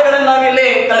ಅಪರಾಧಗಳನ್ನು ನಾವಿಲ್ಲಿ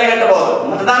ತಡೆಗಟ್ಟಬಹುದು.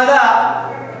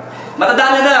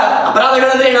 ಮತದಾನದ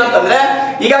ಅಪರಾಧಗಳಂದ್ರೆ ಏನಂತಂದ್ರೆ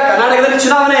ಈಗ ಕರ್ನಾಟಕದಲ್ಲಿ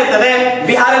ಚುನಾವಣೆ ಇರ್ತದೆ,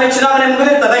 ಬಿಹಾರಲ್ಲಿ ಚುನಾವಣೆ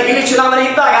ಮುಗಿದಿರ್ತದೆ. ಇಲ್ಲಿ ಚುನಾವಣೆ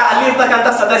ಇದ್ದಾಗ ಅಲ್ಲಿ ಇರ್ತಕ್ಕಂಥ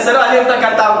ಸದಸ್ಯರು ಅಲ್ಲಿ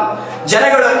ಇರ್ತಕ್ಕಂಥ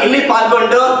ಜನಗಳು ಇಲ್ಲಿ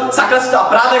ಪಾಲ್ಗೊಂಡು ಸಾಕಷ್ಟು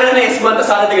ಅಪರಾಧಗಳನ್ನ ಎಸಗುವಂತ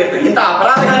ಸಾಧ್ಯತೆ ಇರ್ತದೆ. ಇಂತಹ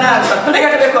ಅಪರಾಧಗಳನ್ನ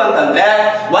ತಡೆಗಟ್ಟಬೇಕು ಅಂತಂದ್ರೆ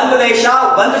ಒಂದು ದೇಶ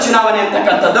ಒಂದು ಚುನಾವಣೆ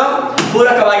ಅಂತಕ್ಕಂಥದ್ದು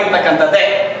ಪೂರಕವಾಗಿರ್ತಕ್ಕಂಥದ್ದೇ.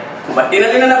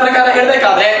 ಒಟ್ಟಿನಲ್ಲಿ ನನ್ನ ಪ್ರಕಾರ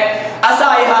ಹೇಳ್ಬೇಕಾದ್ರೆ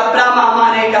ಅಸಹಾಯ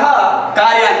ಪ್ರಾಮಾಣಿಕ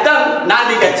ಕಾರ್ಯಾಂತ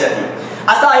ನಾಂದಿ ಗಚ್ಚತಿ.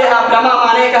 ಅಸಹಾಯ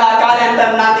ಪ್ರಮಾಣೇಕ ಕಾರ್ಯಾಂತ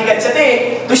ನಾಂದಿ ಗಚ್ಚತಿ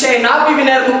ತುಷೇನಾಪಿ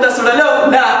ವಿನರ್ಮುಕ್ತ ಸುಡಲು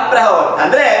ನ ಪ್ರಹವತ್.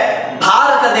 ಅಂದ್ರೆ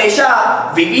ಭಾರತ ದೇಶ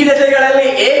ವಿವಿಧತೆಗಳಲ್ಲಿ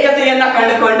ಏಕತೆಯನ್ನ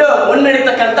ಕಂಡುಕೊಂಡು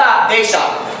ಮುನ್ನಡೆತಕ್ಕಂತ ದೇಶ.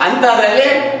 ಅಂತದ್ರಲ್ಲಿ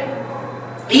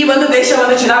ಈ ಒಂದು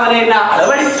ದೇಶವನ್ನು ಚುನಾವಣೆಯನ್ನ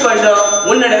ಅಳವಡಿಸಿಕೊಂಡು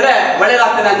ಮುನ್ನಡೆದ್ರೆ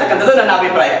ಒಳ್ಳೆಯದಾಗ್ತದೆ ಅಂತಕ್ಕಂಥದ್ದು ನನ್ನ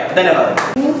ಅಭಿಪ್ರಾಯ. ಧನ್ಯವಾದ.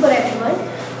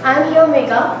 I am here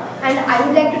Megha and I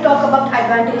would like to talk about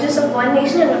advantages of one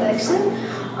nation and one election.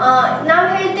 ನಾವು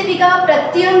ಹೇಳ್ತೀವಿ ಈಗ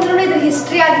ಪ್ರತಿಯೊಂದ್ರೂ ಇದು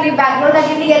ಹಿಸ್ಟ್ರಿ ಆಗಲಿ ಬ್ಯಾಕ್ಗ್ರೌಂಡ್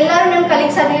ಆಗಿರಲಿ ಎಲ್ಲರೂ ನನ್ನ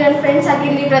ಕಲೀಗ್ಸ್ ಆಗಿರಲಿ ನನ್ನ ಫ್ರೆಂಡ್ಸ್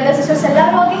ಆಗಿರಲಿ ಬ್ರದರ್ಸ್ ಸಿಸ್ಟರ್ಸ್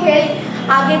ಎಲ್ಲರೂ ಹೋಗಿ ಹೇಳಿ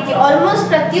ಆಗೈತಿ. ಆಲ್ಮೋಸ್ಟ್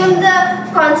ಪ್ರತಿಯೊಂದು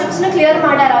ಕಾನ್ಸೆಪ್ಟ್ಸ್ನ ಕ್ಲಿಯರ್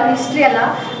ಮಾಡ್ಯಾರ ಅವ್ರ ಹಿಸ್ಟ್ರಿ ಎಲ್ಲ.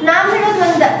 ನಾವು ಹೇಳೋದು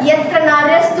ಒಂದು ಯತ್ರ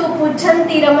ನಾರ್ಯಸ್ತು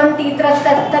ಪೂಜ್ಯಂತಿ ರಮಂತಿ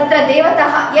ತತ್ರ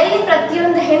ದೇವತಃ. ಎಲ್ಲಿ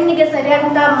ಪ್ರತಿಯೊಂದು ಹೆಣ್ಣಿಗೆ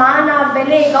ಸರಿಯಾದಂಥ ಮಾನ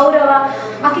ಬೆಲೆ ಗೌರವ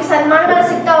ಆಕೆ ಸನ್ಮಾನಗಳು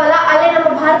ಸಿಗ್ತಾವಲ್ಲ ಅಲ್ಲೇ ನಮ್ಮ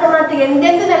ಭಾರತ ಮಾತೆ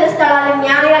ಎಂದೆಂದೂ ನೆಲೆಸ್ತಾಳ. ಅಲ್ಲಿ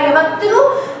ನ್ಯಾಯ ಯಾವತ್ತೂ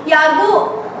ಯಾರಿಗೂ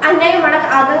ಅನ್ಯಾಯ ಮಾಡಕ್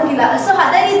ಆಗಂಗಿಲ್ಲ. ಸೊ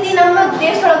ಅದೇ ರೀತಿ ನಮ್ಮ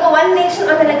ದೇಶದೊಳಗೆ ಒನ್ ನೇಷನ್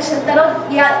ಒನ್ ಎಲೆಕ್ಷನ್ ತರೋದು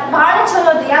ಭಾಳ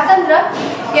ಚಲೋದು. ಯಾಕಂದ್ರೆ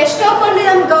ಎಷ್ಟೋ ಕೊಂಡು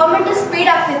ನಮ್ಮ ಗೌರ್ಮೆಂಟ್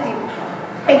ಸ್ಪೀಡ್ ಆಗ್ತೈತಿ.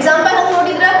 ಎಕ್ಸಾಂಪಲ್ ಹಂಗೆ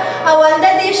ನೋಡಿದ್ರೆ ಒಂದೇ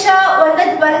ದೇಶ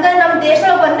ನಮ್ಮ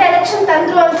ದೇಶದೊಳಗೆ ಒಂದೇ ಎಲೆಕ್ಷನ್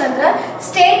ತಂದ್ರು ಅಂತಂದ್ರೆ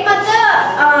ಸ್ಟೇಟ್ ಮತ್ತು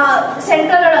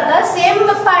ಸೆಂಟ್ರಲ್ ಒಳಗೆ ಸೇಮ್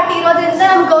ಪಾರ್ಟಿ ಇರೋದ್ರಿಂದ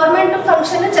ನಮ್ಮ ಗೌರ್ಮೆಂಟ್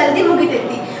ಫಂಕ್ಷನ್ ಜಲ್ದಿ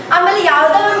ಮುಗಿತೈತಿ. ಆಮೇಲೆ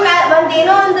ಯಾವುದೋ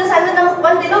ಒಂದೇನೋ ಒಂದು ಸಣ್ಣ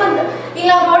ಒಂದೇನೋ ಒಂದು ಈಗ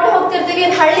ನಾವು ರೋಡ್ ಹೋಗ್ತಿರ್ತೀವಿ,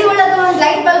 ಹಳ್ಳಿ ಒಳಗೆ ಒಂದು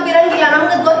ಲೈಟ್ ಬಲ್ಬ್ ಇರಂಗಿಲ್ಲ,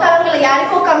 ನಮ್ಗೆ ಗೊತ್ತಾಗಂಗಿಲ್ಲ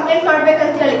ಯಾರಿಗೋ ಕಂಪ್ಲೇಂಟ್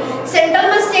ಮಾಡ್ಬೇಕಂತ ಹೇಳಿ. ಸೆಂಟ್ರಲ್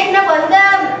ಮತ್ತು ಸ್ಟೇಟ್ನಾಗ ಒಂದೇ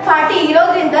ಪಾರ್ಟಿ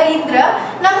ಇರೋದ್ರಿಂದ ಇದ್ರೆ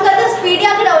ನಮ್ಗೆ ಅದು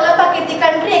ಸ್ಪೀಡಿಯಾಗಿ ಡೆವಲಪ್ ಆಕೈತಿ.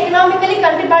 ಕಂಟ್ರಿ ಎಕನಾಮಿಕಲಿ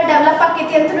ಕಂಟ್ರಿ ಭಾಳ ಡೆವಲಪ್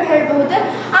ಆಕೈತಿ ಅಂತಲೂ ಹೇಳ್ಬಹುದು.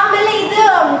 ಆಮೇಲೆ ಇದು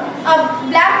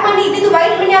ಬ್ಲ್ಯಾಕ್ ಮನಿ ಇದು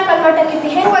ವೈಟ್ ಮನಿಯಾಗಿ ಕನ್ವರ್ಟ್ ಆಕೈತಿ.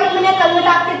 ಹೆಂಗೆ ವೈಟ್ ಮನಿಯಾಗಿ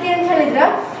ಕನ್ವರ್ಟ್ ಆಗ್ತೈತಿ ಅಂತ ಹೇಳಿದ್ರೆ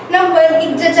ನಮ್ಮ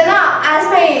ಈಗ ಜನ ಆಸ್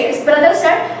ಮೈ ಬ್ರದರ್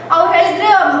ಸೆಡ್ ಅವ್ರು ಹೇಳಿದ್ರೆ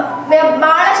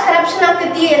ಭಾಳಷ್ಟು ಕರಪ್ಷನ್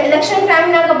ಆಗ್ತೈತಿ, ಎಲೆಕ್ಷನ್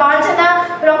ಟೈಮ್ನಾಗ ಭಾಳ ಜನ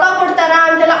ರೊಕ್ಕ ಕೊಡ್ತಾರ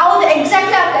ಅಂತೆಲ್ಲ. ಹೌದು,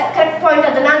 ಎಕ್ಸಾಕ್ಟ್ಲಿ ಕರೆಕ್ಟ್ ಪಾಯಿಂಟ್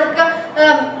ಅದು. ನಾನು ಅದಕ್ಕೆ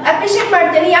ಅಪ್ರಿಷಿಯೇಟ್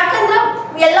ಮಾಡ್ತೇನೆ. ಯಾಕಂದ್ರೆ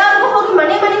ಎಲ್ಲರಿಗೂ ಹೋಗಿ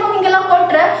ಮನೆಗೆ ಹೋಗಿ ಹಿಂಗೆಲ್ಲ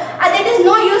ಕೊಟ್ರೆ ಅದು ಇಟ್ ಇಸ್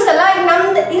ನೋ ಯೂಸ್ ಅಲ್ಲ.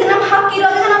 ಈಗ ನಮ್ಮ ಹಕ್ಕು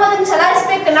ಇರೋದಾಗ ನಾವು ಅದನ್ನ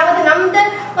ಚಲಾಯಿಸ್ಬೇಕು. ನಾವು ಅದು ನಮ್ದು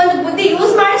ಒಂದು ಬುದ್ಧಿ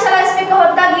ಯೂಸ್ ಮಾಡಿ ಚಲಾಯಿಸ್ಬೇಕು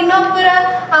ಹೊರತಾಗಿ ಇನ್ನೊಬ್ಬರ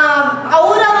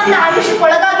ಅವರ ಒಂದು ಆದೇಶಕ್ಕೆ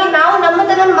ಒಳಗಾಗಿ ನಾವು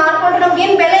ನಮ್ಮದನ್ನ ಮಾಡ್ಕೊಂಡ್ರೆ ನಮ್ಗೆ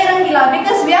ಏನು ಬೆಲೆ ಇರಂಗಿಲ್ಲ.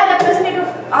 Because we are representative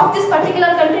of this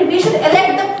particular country, we should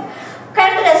elect the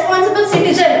correct responsible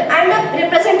citizen and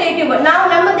representative. ನಾವು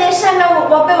ನಮ್ಮ ದೇಶ ನಾವು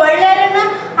ಒಬ್ಬ ಒಳ್ಳೆಯವರನ್ನ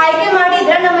ಆಯ್ಕೆ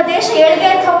ಮಾಡಿದ್ರೆ ನಮ್ಮ ದೇಶ ಏಳ್ಗೆ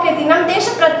ಅಂತ ಹೋಗ್ತೈತಿ. ನಮ್ಮ ದೇಶ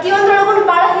ಪ್ರತಿಯೊಂದ್ರೊಳಗೂ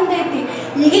ಬಹಳ ಹಿಂದೆ ಐತಿ.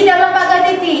 ಈಗ ಡೆವಲಪ್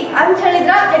ಆಗತೈತಿ ಅಂತ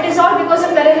ಹೇಳಿದ್ರೆ it is all because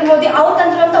of Narendra Modi. ಅವ್ರು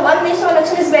ತಂದಿರುವಂತ one nation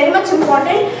election is very much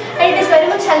important and it is very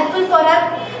much helpful for our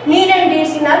need and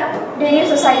deeds in our daily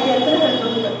society ಅಂತ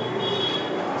ಹೇಳ್ಬೋದು.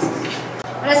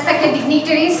 Respected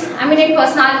dignitaries, eminent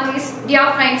personalities, dear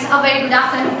friends, a very good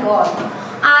afternoon to all.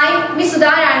 I, Ms.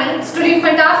 Sudha Rani, stood in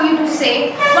front of you to say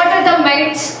what are the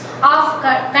merits of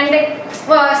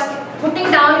putting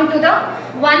down into the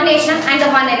one nation and the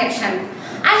one election.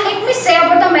 And let me say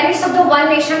about the merits of the one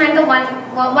nation and the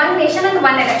one nation and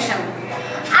one election.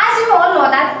 As you all know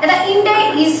that India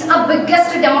is a biggest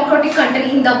democratic country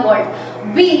in the world.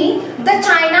 The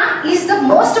China is the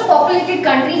most populated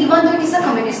country, even though it is a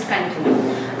communist country.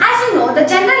 As you know, the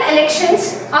general elections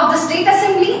of the state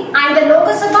assembly and the Lok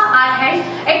Sabha are held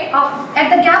at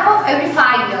the gap of every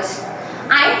 5 years.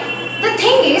 And the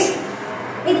thing is,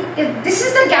 this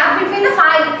is the gap between the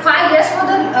five years for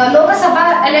the Lok Sabha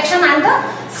election and the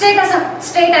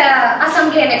state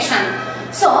assembly election.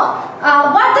 So,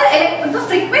 the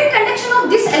frequent conduction of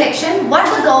this election, what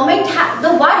the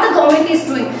government is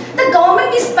doing, the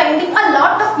government is spending a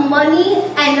lot of money,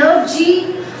 energy,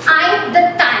 and the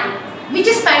time, which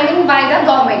is spending by the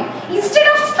government. Instead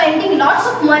of spending lots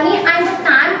of money and the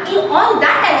time on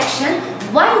that election,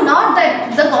 why not that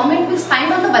the government will spend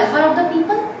on the welfare of the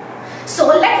people? So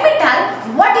let me tell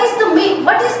what is the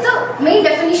main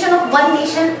definition of one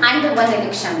nation and the one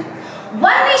election.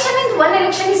 One nation and one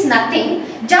election is nothing,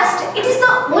 just it is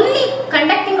the only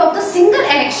conducting of the single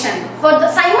election for the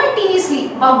simultaneously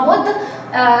for both the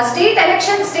state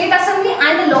election, state assembly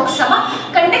and the Lok Sabha,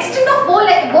 contesting of both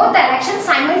the elections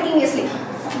simultaneously.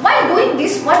 While doing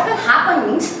this, what will happen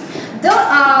means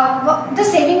the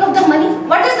saving of the money.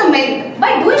 What is the merit?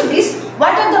 By doing this,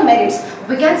 what are the merits?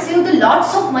 We can save the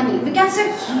lots of money. We can save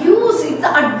huge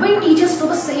the advantages to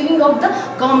the saving of the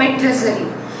government treasury.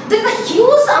 There is a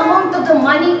huge amount of the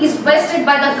money is wasted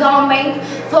by the government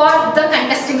for the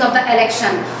contesting of the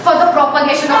election, for the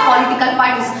propagation of political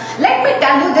parties. Let me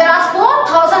tell you, there are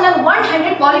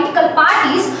 4,100 political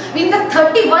parties in the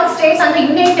 31 states and the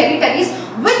Union Territories,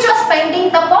 which are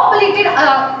spending, the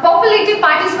populated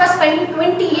parties were spending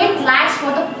 28 lakhs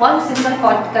for the one single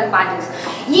political parties.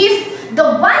 If the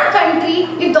one country,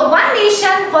 if the one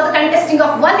nation for the contesting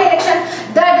of one election,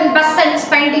 there will be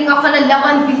spending of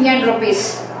 11 billion rupees.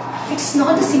 It's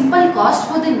not a simple cost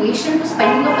for the nation to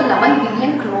spending of 11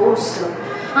 billion crores.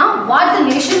 What the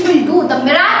nation will do, the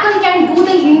miracle can do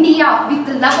the India with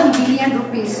 11 billion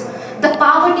rupees. The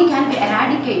poverty can be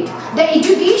eradicated. The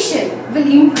education will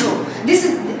improve.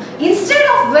 Instead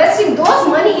of wasting those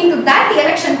money into that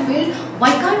election field,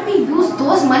 why can't we use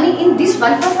those money in these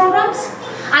welfare programs?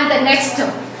 And the next,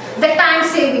 the time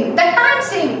saving.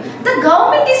 The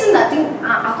government is nothing.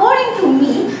 According to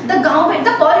me, the government,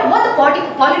 what the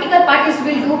political parties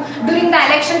will do during the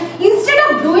election, instead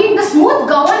of doing the smooth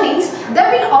governance, they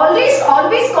will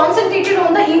always concentrated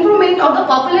on the improvement of the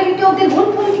popularity of their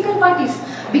own political parties.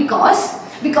 Because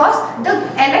the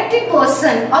elected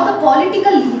person or the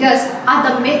political leaders are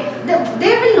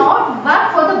they will not work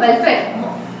for the welfare.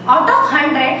 Out of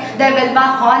 100, there will be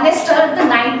honester, the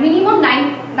minimum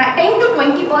 10 to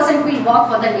 20% will work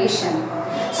for the nation.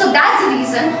 So that's the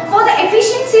reason for the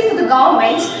efficiency for the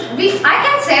governments. I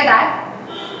can say that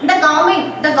the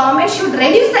government should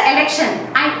reduce the election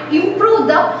and improve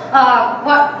the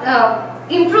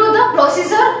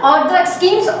procedure or the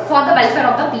schemes for the welfare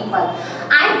of the people.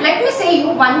 And let me say you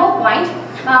one more point.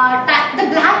 The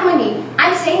black money,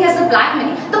 I'm saying as the black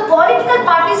money, the political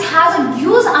parties has a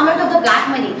huge amount of the black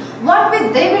money. What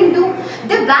they will do,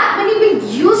 the black money will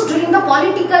use during the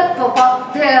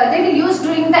they will use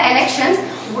during the elections.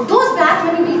 Those black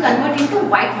money will convert into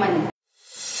white money.